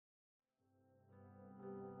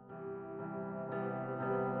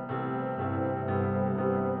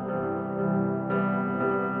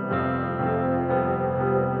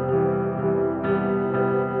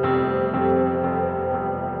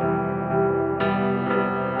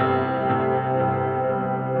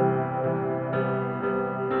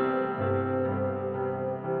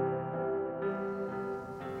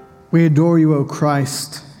We adore you, O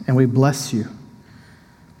Christ, and we bless you,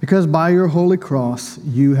 because by your holy cross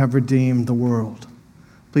you have redeemed the world.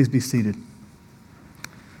 Please be seated.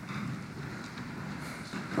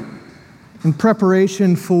 In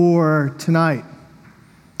preparation for tonight,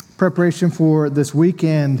 preparation for this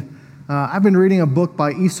weekend, I've been reading a book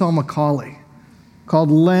by Esau Macaulay called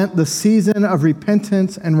Lent, the Season of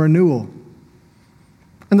Repentance and Renewal.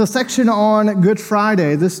 In the section on Good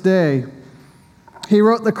Friday, this day, he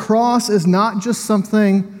wrote, "The cross is not just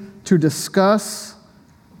something to discuss,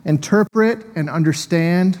 interpret, and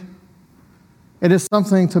understand. It is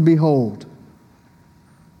something to behold.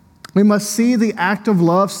 We must see the act of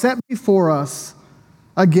love set before us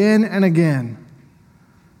again and again.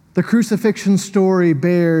 The crucifixion story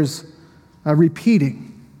bears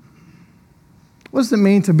repeating. What does it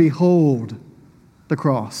mean to behold the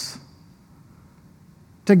cross?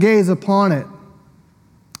 To gaze upon it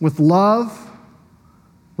with love,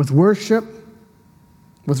 with worship,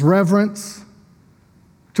 with reverence,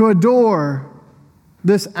 to adore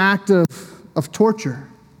this act of torture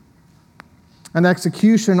and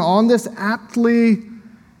execution on this aptly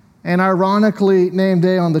and ironically named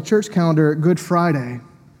day on the church calendar, Good Friday.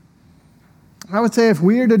 I would say if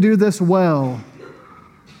we are to do this well,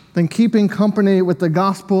 then keeping company with the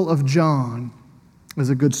Gospel of John is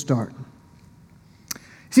a good start.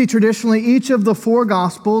 See, traditionally, each of the four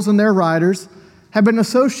Gospels and their writers have been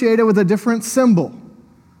associated with a different symbol,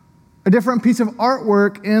 a different piece of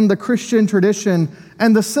artwork in the Christian tradition.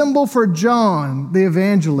 And the symbol for John, the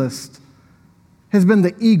evangelist, has been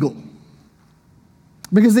the eagle.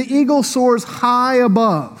 Because the eagle soars high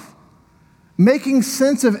above, making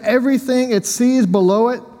sense of everything it sees below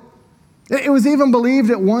it. It was even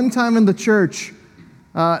believed at one time in the church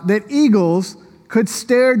that eagles could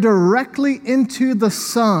stare directly into the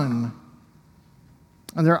sun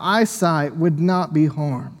and their eyesight would not be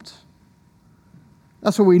harmed.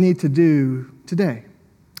 That's what we need to do tonight.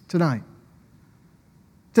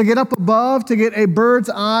 To get up above, to get a bird's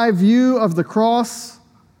eye view of the cross,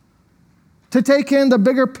 to take in the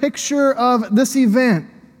bigger picture of this event,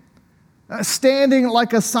 standing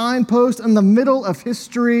like a signpost in the middle of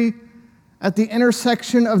history at the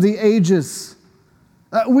intersection of the ages.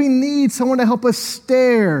 We need someone to help us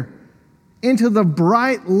stare into the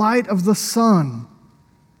bright light of the sun,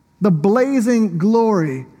 the blazing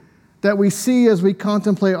glory that we see as we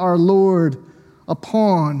contemplate our Lord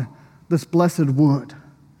upon this blessed wood.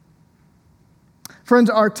 Friends,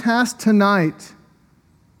 our task tonight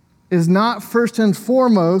is not first and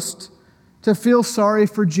foremost to feel sorry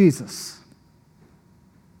for Jesus,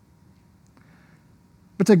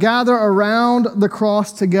 but to gather around the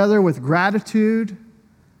cross together with gratitude,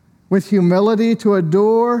 with humility, to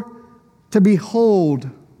adore, to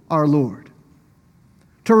behold our Lord,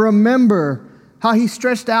 to remember how he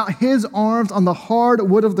stretched out his arms on the hard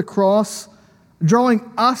wood of the cross, drawing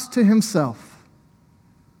us to himself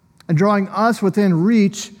and drawing us within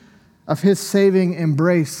reach of his saving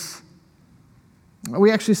embrace.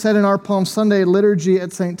 We actually said in our Palm Sunday liturgy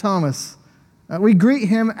at St. Thomas, we greet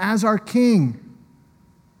him as our King.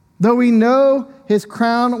 Though we know his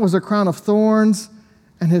crown was a crown of thorns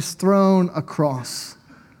and his throne a cross.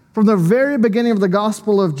 From the very beginning of the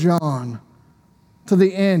Gospel of John to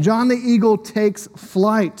the end, John the eagle takes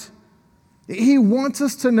flight. He wants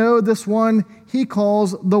us to know this one he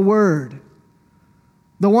calls the Word,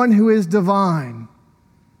 the one who is divine,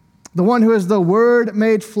 the one who is the Word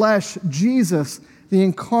made flesh, Jesus, the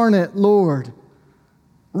incarnate Lord.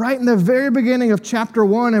 Right in the very beginning of chapter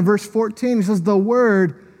 1 and verse 14, he says, the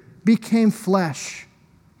Word became flesh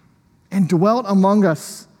and dwelt among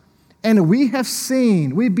us, and we have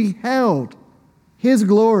seen, we beheld his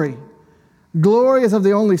glory. Glory as of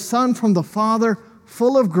the only Son from the Father,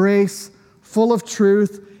 full of grace, full of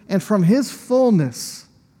truth, and from his fullness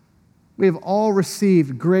we have all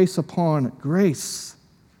received grace upon grace.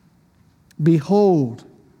 Behold.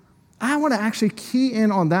 I want to actually key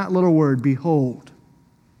in on that little word, behold.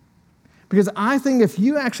 Because I think if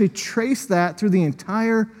you actually trace that through the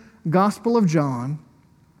entire Gospel of John,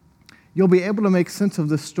 you'll be able to make sense of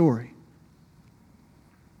this story.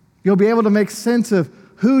 You'll be able to make sense of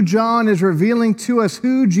who John is revealing to us,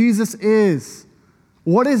 who Jesus is,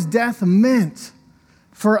 what his death meant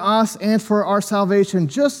for us and for our salvation,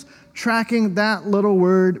 just tracking that little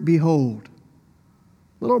word, behold.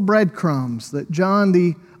 Little breadcrumbs that John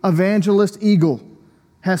the evangelist eagle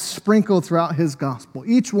has sprinkled throughout his gospel.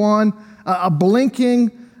 Each one a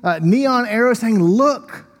blinking neon arrow saying,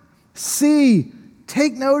 look, see,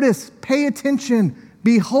 take notice, pay attention,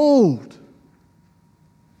 behold.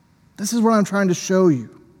 This is what I'm trying to show you.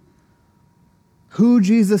 Who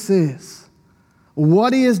Jesus is.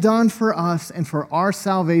 what he has done for us and for our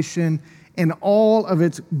salvation in all of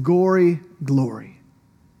its gory glory.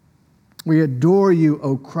 We adore you,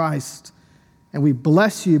 O Christ, and we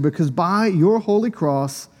bless you because by your holy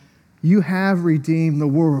cross, you have redeemed the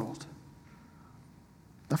world.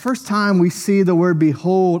 The first time we see the word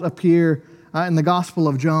behold appear in the Gospel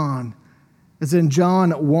of John is in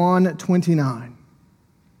John 1:29,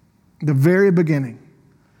 the very beginning.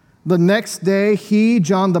 The next day, he,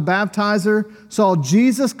 John the Baptizer, saw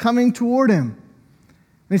Jesus coming toward him.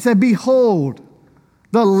 And he said, behold,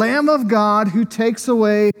 the Lamb of God who takes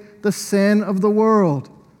away the sin of the world.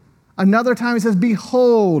 Another time he says,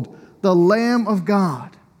 behold, the Lamb of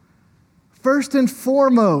God. First and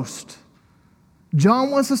foremost,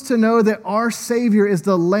 John wants us to know that our Savior is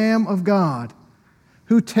the Lamb of God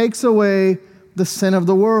who takes away the sin of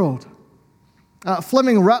the world.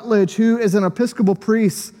 Fleming Rutledge, who is an Episcopal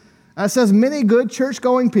priest, says many good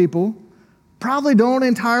church-going people probably don't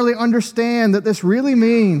entirely understand that this really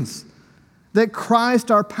means that Christ,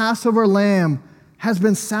 our Passover lamb, has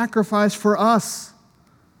been sacrificed for us.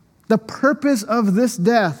 The purpose of this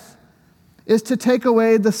death is to take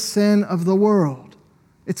away the sin of the world.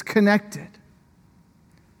 It's connected.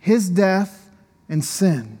 His death and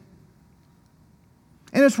sin.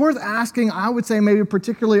 And it's worth asking, I would say maybe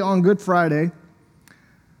particularly on Good Friday,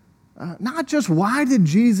 not just why did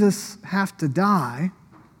Jesus have to die,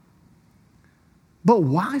 but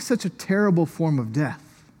why such a terrible form of death?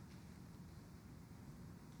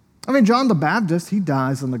 I mean, John the Baptist, he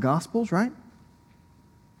dies in the Gospels, right?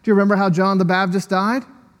 Do you remember how John the Baptist died?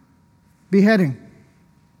 Beheading.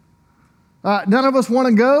 None of us want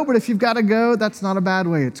to go, but if you've got to go, that's not a bad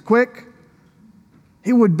way. It's quick.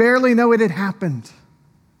 He would barely know it had happened.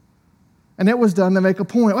 And it was done to make a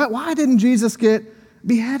point. Why didn't Jesus get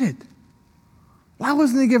beheaded? Why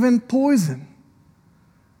wasn't he given poison?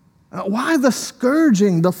 Why the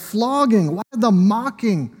scourging, the flogging? Why the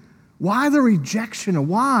mocking? Why the rejection?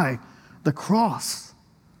 Why the cross?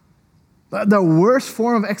 The worst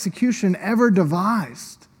form of execution ever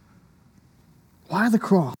devised. Why the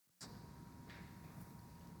cross?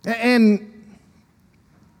 And,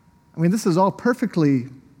 I mean, this is all perfectly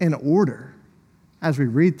in order as we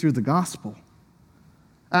read through the gospel.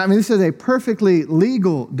 I mean, this is a perfectly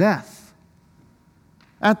legal death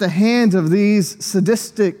at the hands of these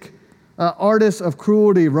sadistic artists of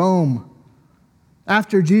cruelty, Rome.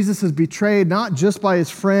 After Jesus is betrayed, not just by his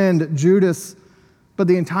friend Judas, but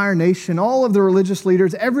the entire nation, all of the religious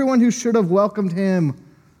leaders, everyone who should have welcomed him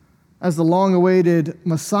as the long-awaited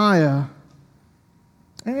Messiah,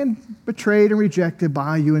 and betrayed and rejected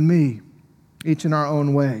by you and me, each in our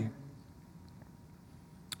own way.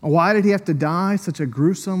 Why did he have to die such a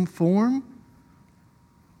gruesome form?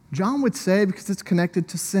 John would say because it's connected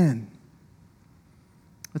to sin.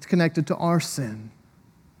 It's connected to our sin.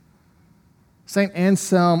 St.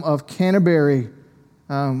 Anselm of Canterbury,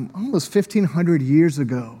 almost 1,500 years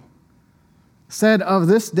ago, said of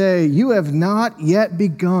this day, you have not yet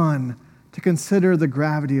begun to consider the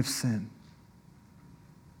gravity of sin.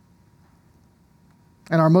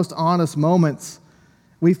 In our most honest moments,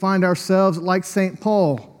 we find ourselves like St.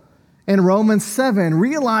 Paul in Romans 7,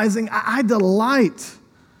 realizing I delight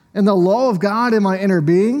in the law of God in my inner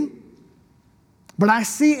being, but I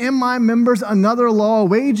see in my members another law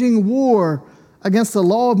waging war against the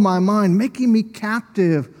law of my mind, making me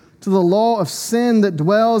captive to the law of sin that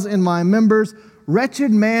dwells in my members.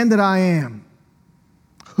 Wretched man that I am,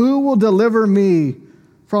 who will deliver me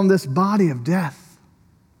from this body of death?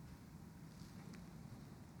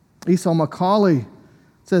 Esau Macaulay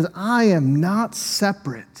says, I am not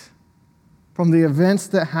separate from the events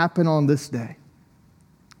that happen on this day.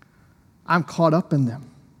 I'm caught up in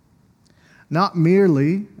them. Not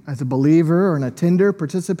merely as a believer or an attender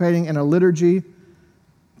participating in a liturgy,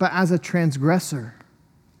 but as a transgressor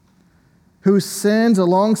whose sins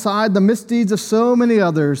alongside the misdeeds of so many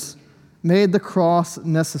others made the cross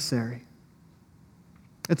necessary.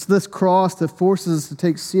 It's this cross that forces us to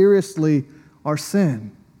take seriously our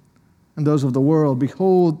sin and those of the world.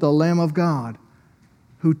 Behold the Lamb of God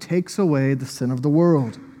who takes away the sin of the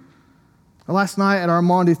world. Last night at our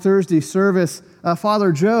Maundy Thursday service,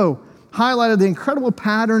 Father Joe highlighted the incredible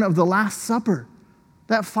pattern of the Last Supper,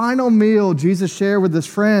 that final meal Jesus shared with his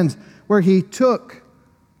friends where he took,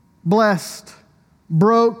 blessed,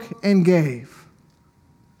 broke, and gave.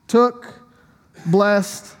 Took,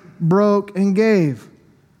 blessed, broke, and gave.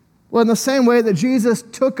 Well, in the same way that Jesus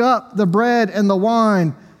took up the bread and the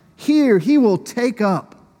wine, here he will take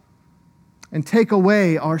up and take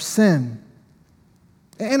away our sin.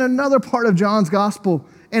 And another part of John's gospel,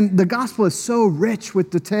 and the gospel is so rich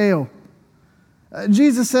with detail,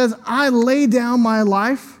 Jesus says, I lay down my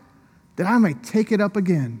life that I may take it up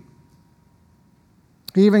again.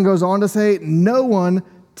 He even goes on to say, no one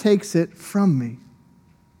takes it from me.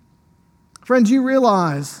 Friends, you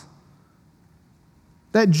realize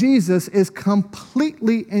that Jesus is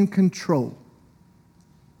completely in control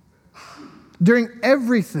during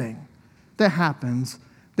everything that happens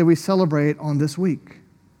that we celebrate on this week.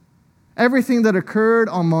 Everything that occurred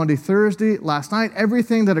on Maundy Thursday, last night,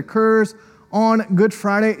 everything that occurs on Good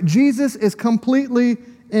Friday, Jesus is completely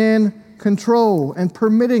in control and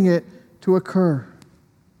permitting it to occur.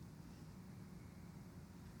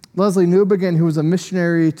 Leslie Newbegin, who was a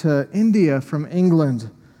missionary to India from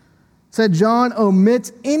England, said John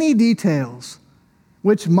omits any details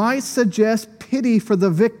which might suggest pity for the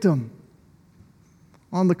victim.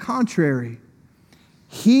 On the contrary,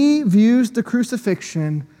 he views the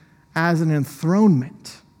crucifixion as an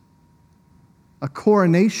enthronement, a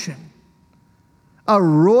coronation, a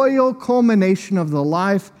royal culmination of the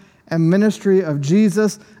life and ministry of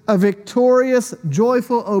Jesus, a victorious,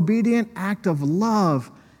 joyful, obedient act of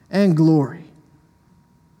love and glory.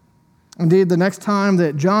 Indeed, the next time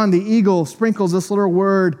that John the eagle sprinkles this little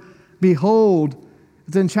word, behold,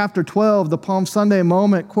 it's in chapter 12, the Palm Sunday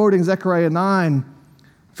moment, quoting Zechariah 9.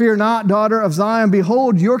 Fear not, daughter of Zion,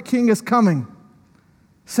 behold, your king is coming,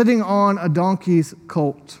 sitting on a donkey's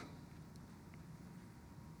colt.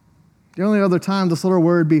 The only other time this little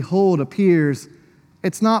word, behold, appears,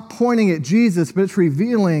 it's not pointing at Jesus, but it's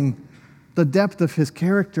revealing the depth of his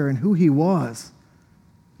character and who he was.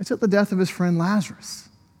 It's at the death of his friend Lazarus.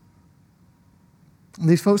 And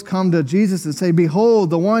these folks come to Jesus and say, behold,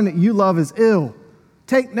 the one that you love is ill.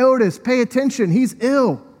 Take notice, pay attention, he's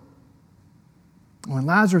ill. When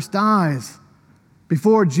Lazarus dies,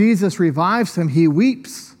 before Jesus revives him, he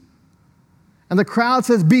weeps. And the crowd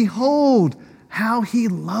says, behold, how he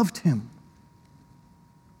loved him.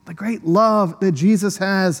 The great love that Jesus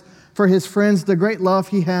has for his friends, the great love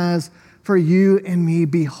he has for you and me.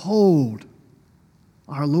 Behold,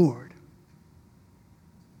 our Lord.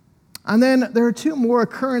 And then there are two more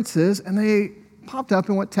occurrences, and they popped up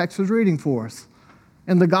in what text was reading for us.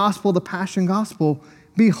 In the gospel, the Passion Gospel,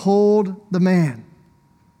 behold the man.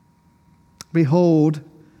 Behold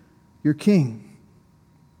your king.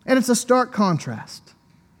 And it's a stark contrast.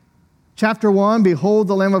 Chapter 1, behold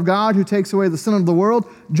the Lamb of God who takes away the sin of the world.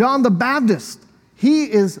 John the Baptist, he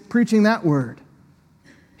is preaching that word.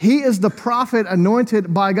 He is the prophet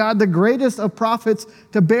anointed by God, the greatest of prophets,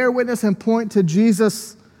 to bear witness and point to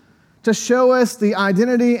Jesus, to show us the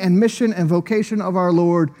identity and mission and vocation of our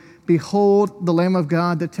Lord. Behold the Lamb of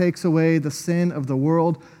God that takes away the sin of the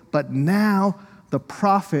world. But now the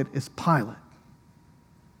prophet is Pilate.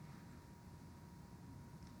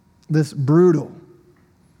 This brutal,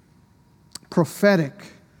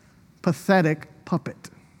 prophetic, pathetic puppet,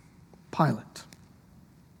 Pilate.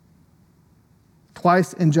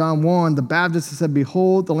 Twice in John 1, the Baptist said,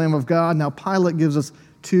 behold the Lamb of God. Now Pilate gives us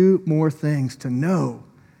two more things to know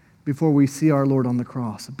before we see our Lord on the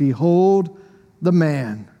cross. Behold the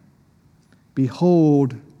man.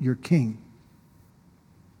 Behold your king.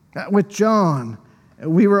 With John,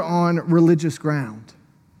 we were on religious ground.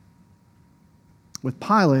 With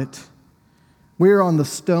Pilate, we are on the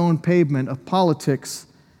stone pavement of politics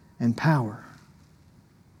and power.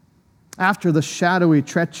 After the shadowy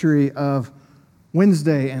treachery of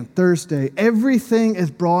Wednesday and Thursday, everything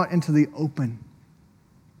is brought into the open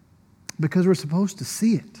because we're supposed to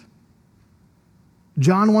see it.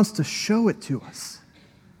 John wants to show it to us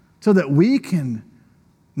so that we can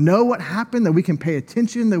know what happened, that we can pay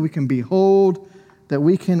attention, that we can behold, that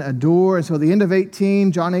we can adore. And so at the end of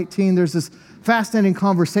John 18, there's this fascinating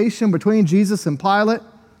conversation between Jesus and Pilate.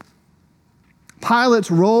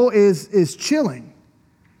 Pilate's role is chilling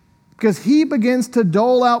because he begins to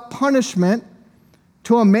dole out punishment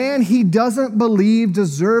to a man he doesn't believe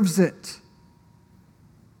deserves it,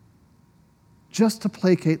 just to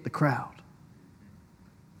placate the crowd.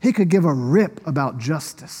 He could give a rip about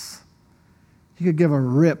justice. He could give a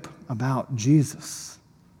rip about Jesus.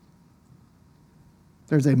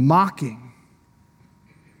 There's a mocking,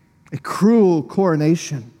 a cruel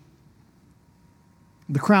coronation.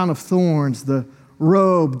 The crown of thorns, the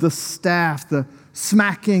robe, the staff, the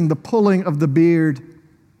smacking, the pulling of the beard.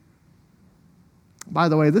 By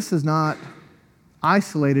the way, this is not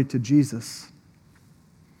isolated to Jesus.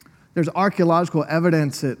 There's archaeological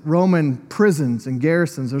evidence at Roman prisons and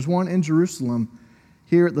garrisons. There's one in Jerusalem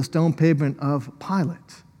here at the stone pavement of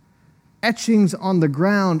Pilate. Etchings on the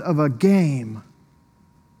ground of a game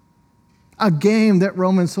that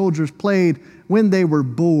Roman soldiers played when they were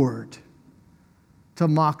bored to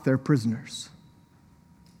mock their prisoners.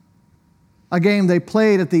 a game they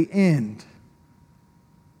played at the end.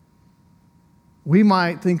 We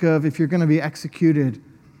might think of, if you're going to be executed,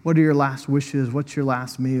 what are your last wishes? What's your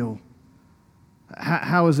last meal?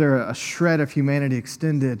 How is there a shred of humanity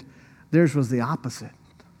extended? Theirs was the opposite.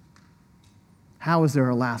 How is there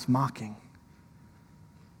a last mocking?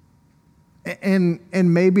 And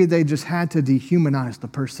maybe they just had to dehumanize the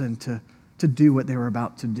person to do what they were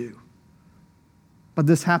about to do. But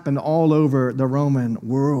this happened all over the Roman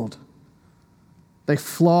world. They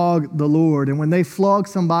flogged the Lord, and when they flogged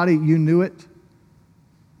somebody, you knew it.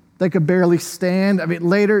 They could barely stand. I mean,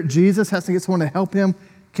 later, Jesus has to get someone to help him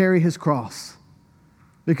carry his cross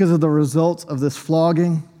because of the results of this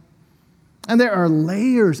flogging. And there are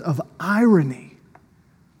layers of irony,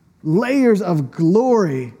 layers of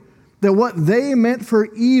glory, that what they meant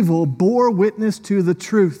for evil bore witness to the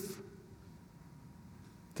truth.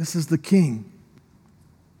 This is the King.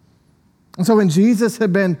 And so when Jesus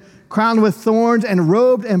had been crowned with thorns and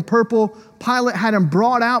robed in purple, Pilate had him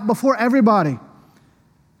brought out before everybody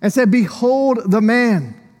and said, "Behold the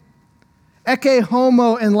man." Ecce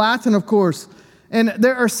homo in Latin, of course. And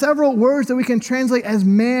there are several words that we can translate as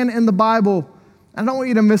man in the Bible. I don't want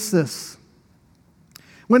you to miss this.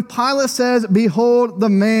 When Pilate says, "Behold the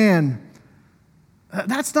man,"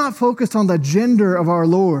 that's not focused on the gender of our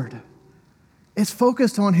Lord. It's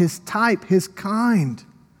focused on his type, his kind.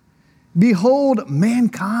 Behold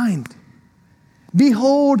mankind.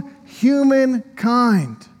 Behold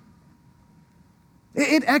humankind.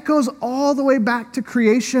 It echoes all the way back to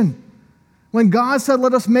creation, when God said,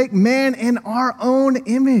 "Let us make man in our own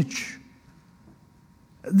image."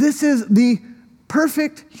 This is the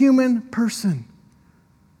perfect human person.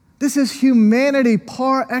 This is humanity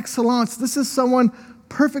par excellence. This is someone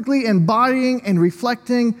perfectly embodying and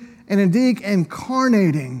reflecting and indeed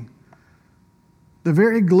incarnating the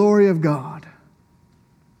very glory of God.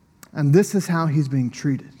 And this is how he's being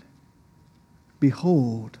treated.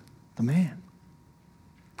 Behold the man.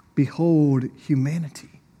 Behold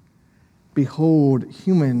humanity. Behold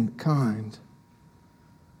humankind.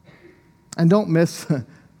 And don't miss,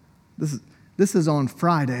 this is on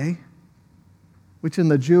Friday, which in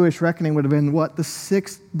the Jewish reckoning would have been what? The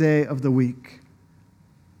 6th day of the week.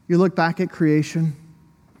 You look back at creation.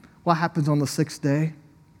 What happens on the 6th day?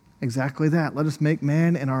 Exactly that. Let us make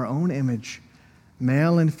man in our own image.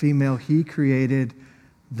 Male and female, he created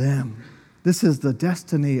them. This is the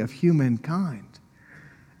destiny of humankind.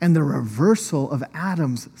 And the reversal of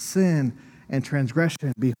Adam's sin and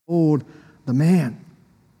transgression. Behold the man.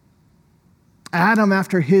 Adam,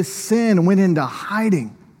 after his sin, went into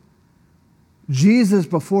hiding. Jesus,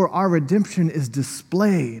 before our redemption, is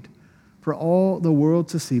displayed for all the world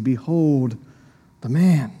to see. Behold the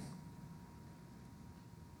man.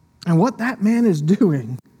 And what that man is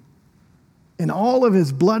doing in all of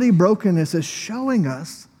his bloody brokenness is showing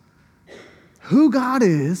us who God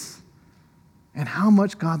is and how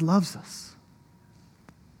much God loves us.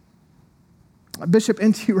 Bishop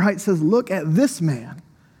N.T. Wright says, "Look at this man,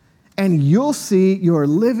 and you'll see your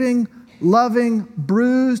living, loving,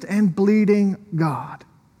 bruised, and bleeding God.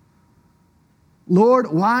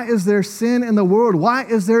 Lord, why is there sin in the world? Why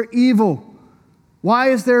is there evil? Why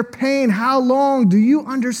is there pain? How long? Do you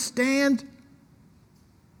understand?"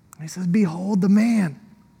 And he says, "Behold the man.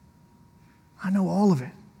 I know all of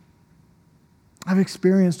it. I've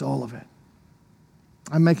experienced all of it.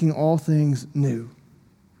 I'm making all things new."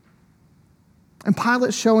 And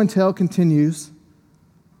Pilate's show and tell continues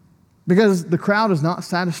because the crowd is not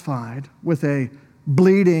satisfied with a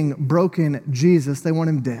bleeding, broken Jesus. They want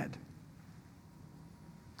him dead.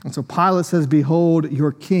 And so Pilate says, "Behold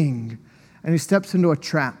your king." And he steps into a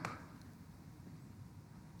trap.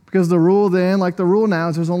 Because the rule then, like the rule now,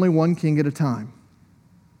 is there's only one king at a time.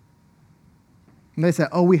 And they say,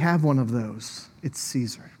 "Oh, we have one of those. It's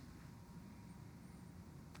Caesar."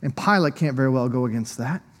 And Pilate can't very well go against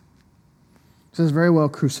that. He says, "Very well,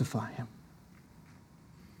 crucify him."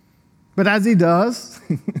 But as he does,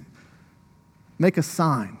 make a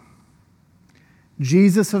sign.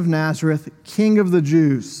 "Jesus of Nazareth, King of the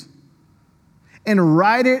Jews." And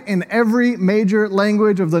write it in every major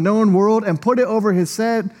language of the known world and put it over his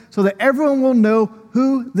head so that everyone will know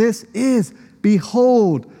who this is.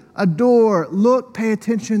 Behold, adore, look, pay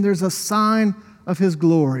attention. There's a sign of his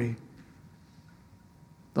glory.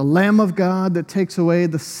 The Lamb of God that takes away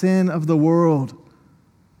the sin of the world.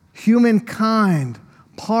 Humankind,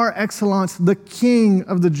 par excellence, the King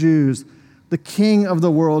of the Jews, the King of the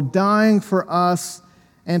world, dying for us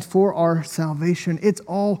and for our salvation. It's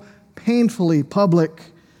all painfully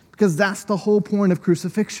public because that's the whole point of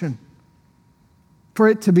crucifixion. For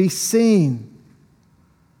it to be seen.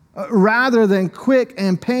 Rather than quick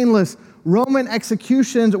and painless Roman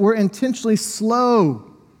executions were intentionally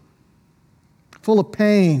slow, full of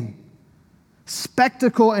pain,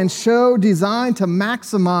 spectacle and show designed to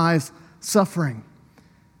maximize suffering,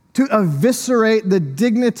 to eviscerate the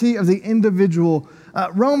dignity of the individual.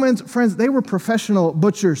 Romans, friends, they were professional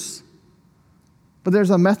butchers, but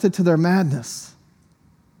there's a method to their madness.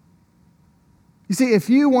 You see, if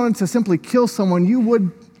you wanted to simply kill someone, you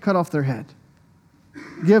would cut off their head,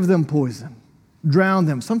 give them poison, drown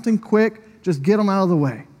them, something quick, just get them out of the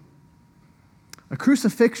way. A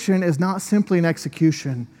crucifixion is not simply an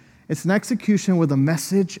execution. It's an execution with a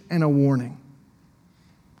message and a warning.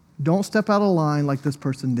 Don't step out of line like this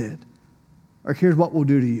person did, or here's what we'll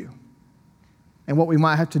do to you, and what we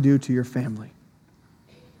might have to do to your family.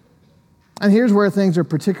 And here's where things are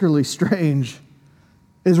particularly strange,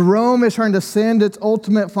 is Rome is trying to send its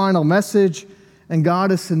ultimate final message, and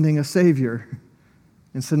God is sending a Savior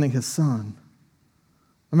and sending His Son.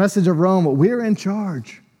 The message of Rome: we're in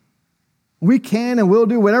charge. We can and will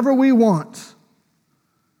do whatever we want.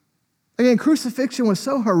 Again, crucifixion was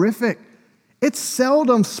so horrific, it's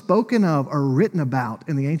seldom spoken of or written about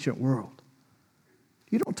in the ancient world.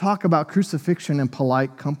 You don't talk about crucifixion in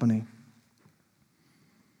polite company.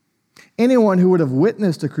 Anyone who would have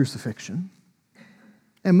witnessed a crucifixion,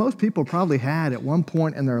 and most people probably had at one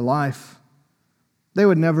point in their life, they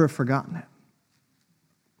would never have forgotten it.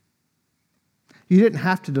 You didn't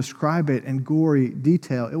have to describe it in gory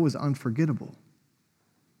detail. It was unforgettable.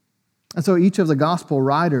 And so each of the gospel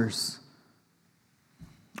writers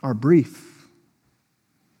are brief.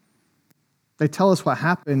 They tell us what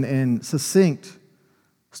happened in succinct,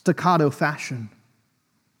 staccato fashion.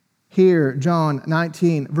 Here, John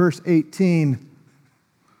 19, verse 18,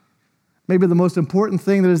 maybe the most important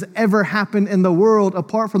thing that has ever happened in the world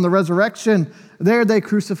apart from the resurrection. There they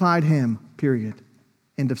crucified Him, period.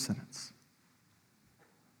 End of sentence.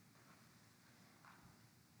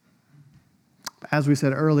 As we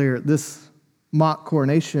said earlier, this mock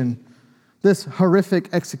coronation, this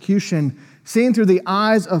horrific execution, seen through the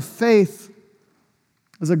eyes of faith,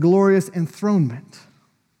 is a glorious enthronement.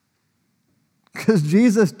 Because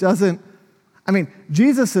Jesus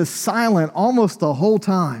is silent almost the whole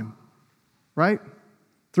time, right?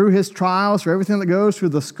 Through His trials, through everything that goes, through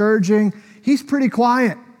the scourging, He's pretty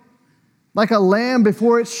quiet. Like a lamb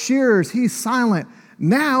before its shearers, He's silent.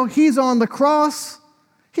 Now He's on the cross.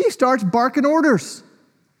 He starts barking orders.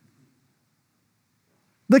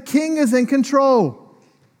 The King is in control.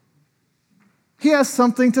 He has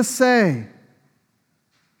something to say.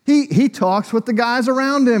 He talks with the guys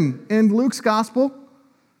around Him in Luke's gospel,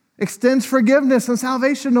 extends forgiveness and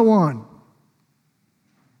salvation to one.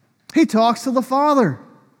 He talks to the Father.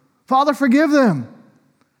 Father, forgive them.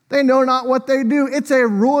 They know not what they do. It's a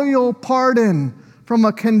royal pardon from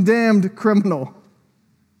a condemned criminal.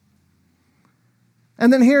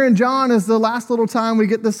 And then here in John is the last little time we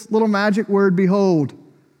get this little magic word, behold.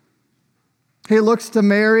 He looks to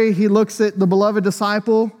Mary. He looks at the beloved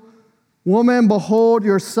disciple. Woman, behold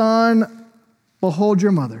your son. Behold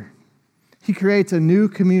your mother. He creates a new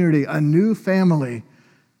community, a new family,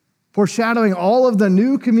 foreshadowing all of the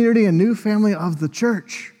new community and new family of the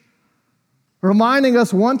church, reminding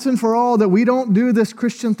us once and for all that we don't do this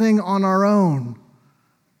Christian thing on our own,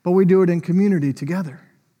 but we do it in community together.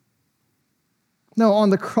 No,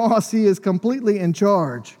 on the cross, He is completely in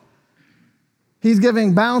charge. He's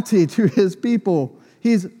giving bounty to His people.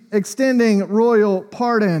 He's extending royal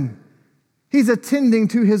pardon. He's attending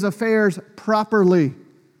to His affairs properly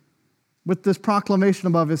with this proclamation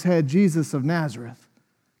above His head, Jesus of Nazareth,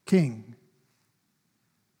 King.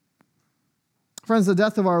 Friends, the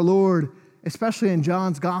death of our Lord, especially in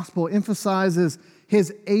John's gospel, emphasizes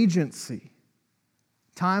His agency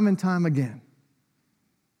time and time again.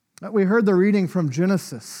 We heard the reading from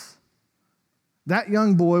Genesis. That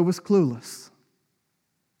young boy was clueless.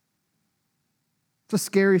 It's a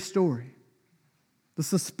scary story. The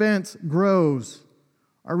suspense grows.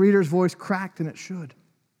 Our reader's voice cracked, and it should.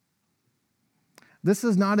 This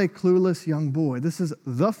is not a clueless young boy. This is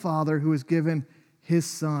the Father who has given His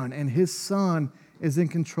Son, and His Son is in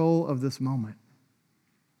control of this moment.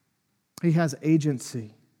 He has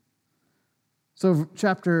agency. So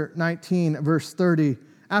chapter 19, verse 30,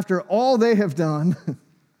 after all they have done,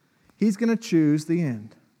 He's going to choose the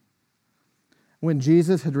end. When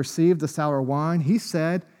Jesus had received the sour wine, He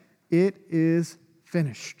said, "It is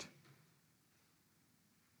finished."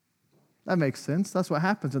 That makes sense. That's what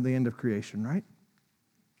happens at the end of creation, right?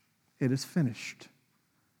 It is finished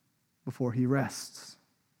before He rests.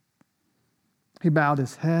 He bowed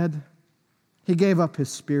His head. He gave up His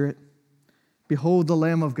spirit. Behold the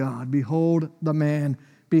Lamb of God. Behold the man.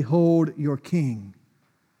 Behold your King.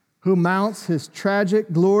 who mounts his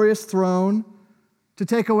tragic, glorious throne to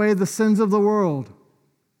take away the sins of the world,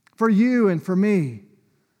 for you and for me,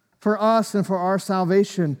 for us and for our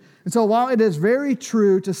salvation. And so while it is very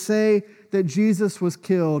true to say that Jesus was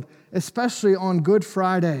killed, especially on Good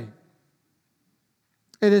Friday,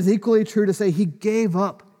 it is equally true to say he gave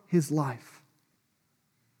up his life.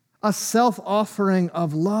 A self-offering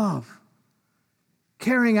of love,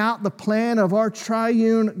 carrying out the plan of our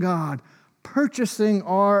triune God, purchasing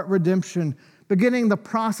our redemption, beginning the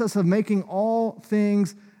process of making all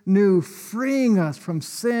things new, freeing us from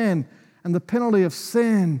sin and the penalty of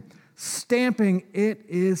sin, stamping it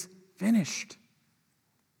is finished.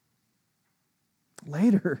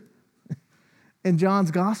 Later, in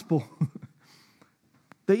John's gospel,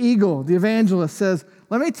 the eagle, the evangelist, says,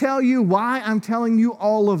 let me tell you why I'm telling you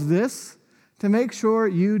all of this, to make sure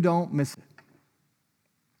you don't miss it.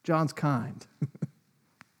 John's kind.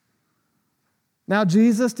 Now,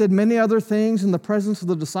 Jesus did many other things in the presence of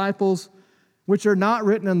the disciples, which are not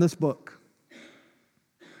written in this book.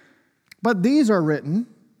 But these are written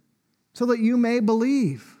so that you may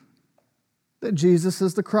believe that Jesus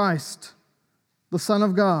is the Christ, the Son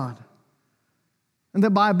of God, and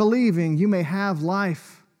that by believing you may have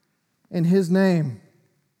life in his name.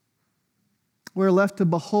 We're left to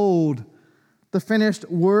behold the finished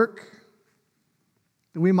work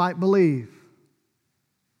that we might believe,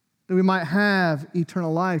 that we might have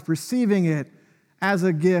eternal life, receiving it as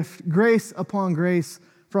a gift, grace upon grace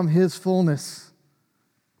from his fullness.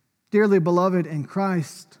 Dearly beloved in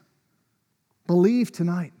Christ, believe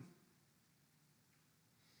tonight.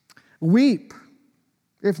 Weep,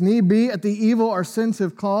 if need be, at the evil our sins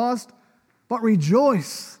have caused, but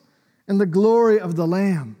rejoice in the glory of the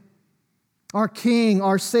Lamb, our King,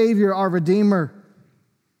 our Savior, our Redeemer.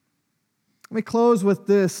 Let me close with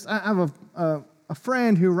this. I have a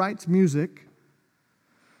friend who writes music,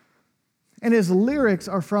 and his lyrics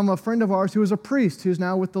are from a friend of ours who was a priest who's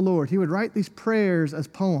now with the Lord. He would write these prayers as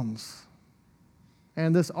poems,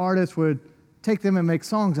 and this artist would take them and make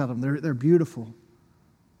songs out of them. They're beautiful.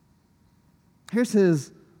 Here's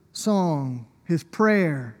his song, his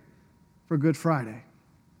prayer for Good Friday.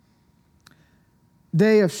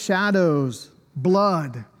 Day of shadows,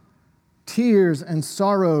 blood, tears, and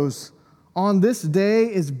sorrows. On this day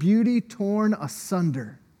is beauty torn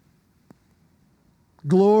asunder.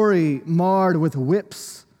 Glory marred with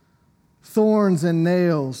whips, thorns and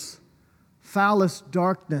nails. Foulest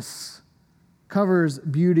darkness covers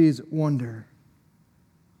beauty's wonder.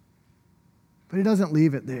 But he doesn't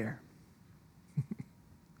leave it there.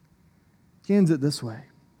 He ends it this way.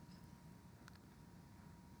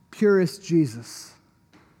 Purest Jesus,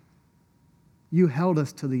 you held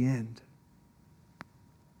us to the end.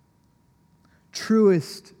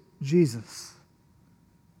 Truest Jesus,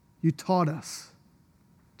 you taught us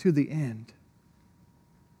to the end.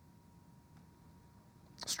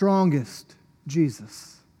 Strongest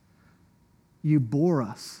Jesus, you bore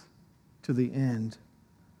us to the end.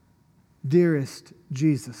 Dearest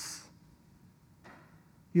Jesus,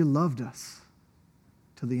 you loved us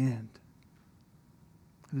to the end.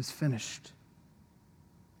 It is finished.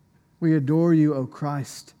 We adore you, O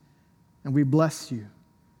Christ, and we bless you,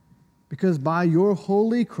 because by your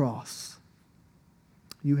holy cross,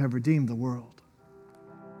 you have redeemed the world.